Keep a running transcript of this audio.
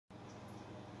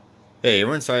Hey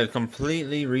everyone, so I've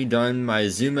completely redone my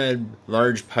Zoomed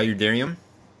large Paludarium,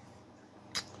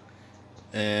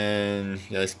 and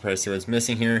you guys can probably see what's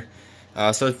missing here.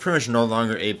 So it's pretty much no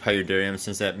longer a Paludarium,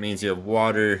 since that means you have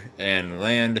water and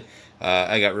land.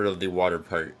 I got rid of the water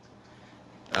part.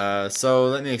 So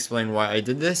let me explain why I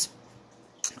did this.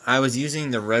 I was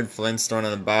using the red flintstone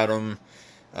on the bottom,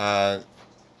 and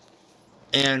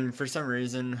for some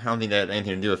reason, I don't think that had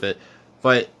anything to do with it,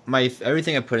 but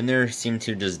everything I put in there seemed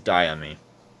to just die on me.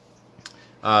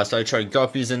 So I tried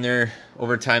guppies in there.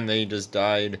 Over time, they just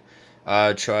died.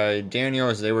 Tried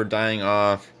Daniels, they were dying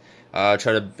off. Tried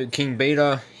a King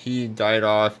Beta, he died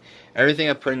off. Everything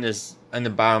I put in this on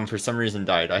the bottom for some reason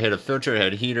died. I had a filter,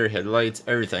 had a heater, had lights,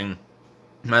 everything.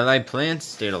 My live plants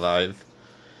stayed alive,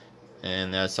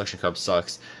 and that suction cup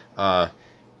sucks.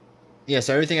 Yeah,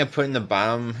 so everything I put in the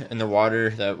bottom in the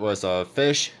water that was a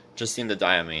fish just seemed to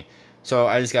die on me. So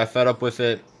I just got fed up with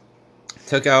it.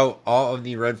 Took out all of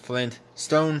the red flint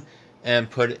stone and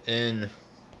put in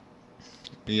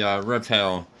the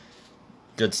reptile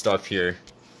good stuff here.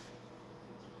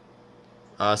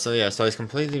 So yeah, so I just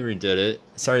completely redid it.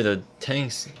 Sorry, the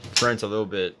tank's burnt a little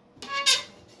bit.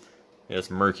 Yeah,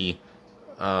 it's murky.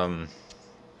 I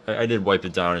did wipe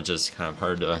it down. It's just kind of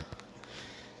hard to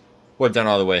wipe down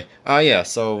all the way. Yeah,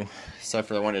 so sorry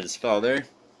for the one that just fell there.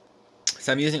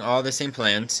 So I'm using all the same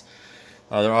plants.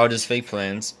 They're all just fake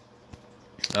plants.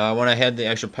 When I had the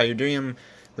actual Paludarium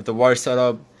with the water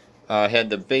setup, I had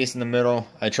the base in the middle.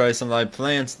 I tried some live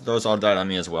plants. Those all died on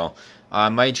me as well. I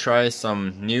might try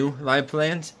some new live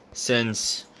plants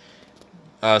since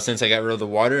I got rid of the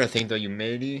water. I think the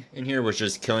humidity in here was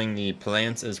just killing the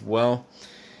plants as well.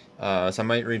 So I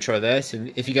might retry that. So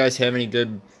if you guys have any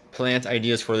good plant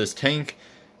ideas for this tank,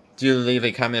 do leave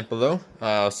a comment below.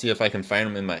 I'll see if I can find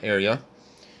them in my area.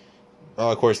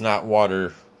 Of course, not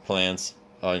water plants.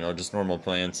 You know, just normal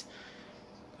plants.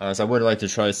 So I would like to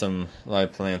try some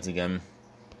live plants again.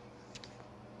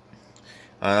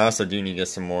 I also do need to get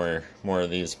some more of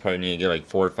these. Probably need to get like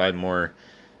 4 or 5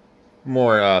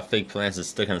 more fake plants to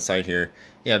stick on the side here.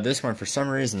 Yeah, this one for some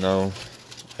reason though,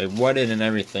 I wetted and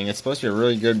everything. It's supposed to be a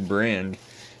really good brand.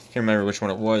 Can't remember which one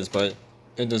it was, but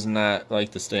it does not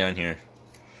like to stay on here.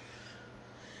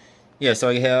 Yeah, so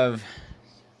I have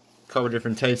a couple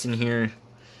different types in here.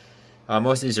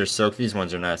 Most of these are silk. These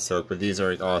ones are not silk, but these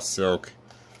are all silk.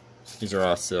 These are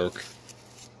all silk.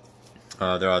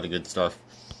 They're all the good stuff.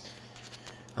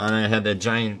 And I have that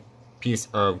giant piece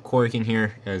of cork in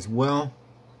here as well.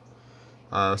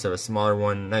 I also have a smaller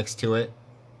one next to it.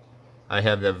 I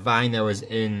have the vine that was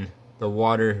in the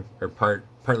water, or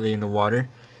partly in the water.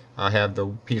 I have the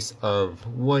piece of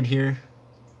wood here.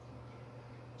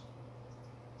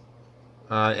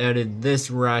 Added this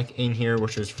rock in here,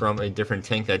 which is from a different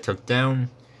tank that I took down.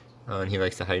 And he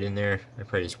likes to hide in there. I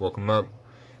probably just woke him up.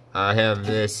 I have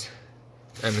this,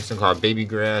 I'm just gonna call it baby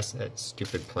grass. That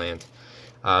stupid plant.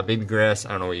 Baby grass,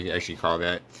 I don't know what you actually call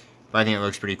that. But I think it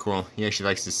looks pretty cool. He actually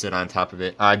likes to sit on top of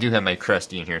it. I do have my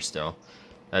Krusty in here still.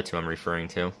 That's who I'm referring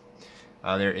to.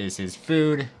 There is his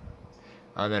food.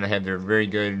 Then I have their very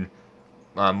good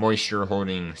moisture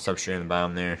holding substrate in the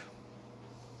bottom there.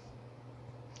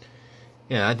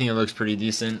 Yeah, I think it looks pretty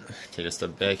decent. Take a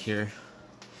step back here.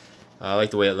 I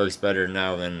like the way it looks better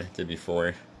now than it did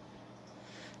before.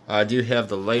 I do have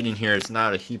the light in here. It's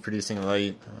not a heat producing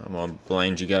light. I'm gonna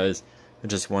blind you guys.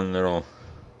 It's just one little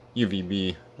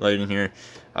UVB light in here.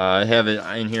 I have it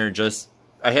in here just,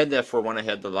 I had that for when I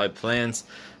had the live plants.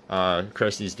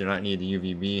 Krusties do not need the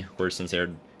UVB, of course, since they're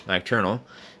nocturnal.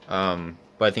 But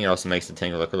I think it also makes the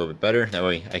tank look a little bit better. That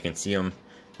way I can see him.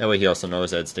 That way he also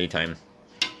knows that it's daytime.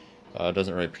 It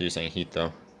doesn't really produce any heat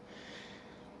though.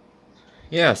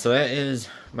 Yeah, so that is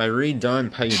my redone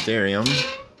Paludarium.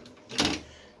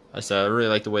 I said I really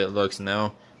like the way it looks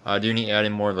now. I do need to add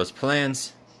in more of those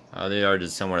plants. They are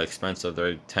just somewhat expensive.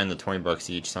 They're 10 to 20 bucks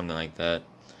each, something like that.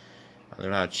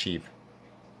 They're not cheap.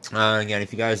 Again,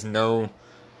 if you guys know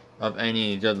of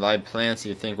any good live plants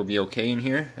you think will be okay in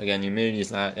here, again, humidity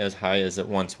is not as high as it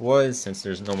once was since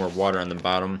there's no more water on the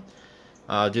bottom.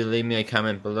 Do leave me a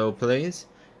comment below, please,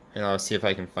 and I'll see if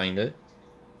I can find it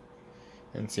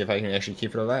and see if I can actually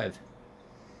keep it alive.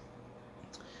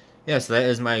 Yeah, so that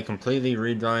is my completely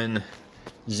redone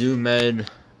Zoomed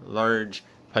large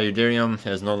Paludarium.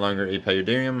 It is no longer a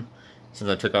Paludarium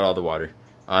since I took out all the water.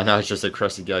 Now it's just a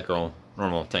Krusty Gecko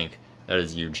normal tank. That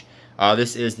is huge.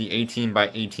 This is the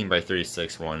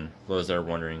 18x18x36 one, for those that are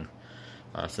wondering.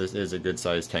 So this is a good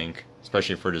sized tank,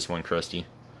 especially for just one Krusty.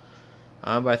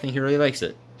 But I think he really likes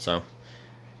it. So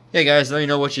yeah, guys, let me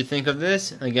know what you think of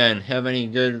this. Again, have any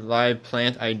good live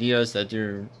plant ideas that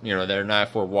you're, that are not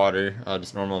for water,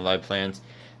 just normal live plants.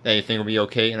 that you think will be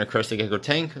okay in a crusty gecko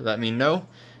tank, let me know.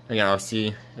 Again, I'll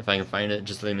see if I can find it.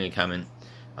 Just leave me a comment.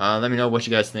 Let me know what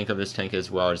you guys think of this tank as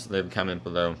well. Just leave a comment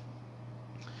below.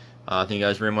 Thank you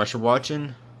guys very much for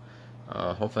watching.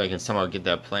 Hopefully I can somehow get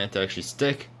that plant to actually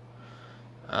stick.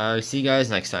 See you guys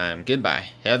next time. Goodbye.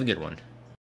 Have a good one.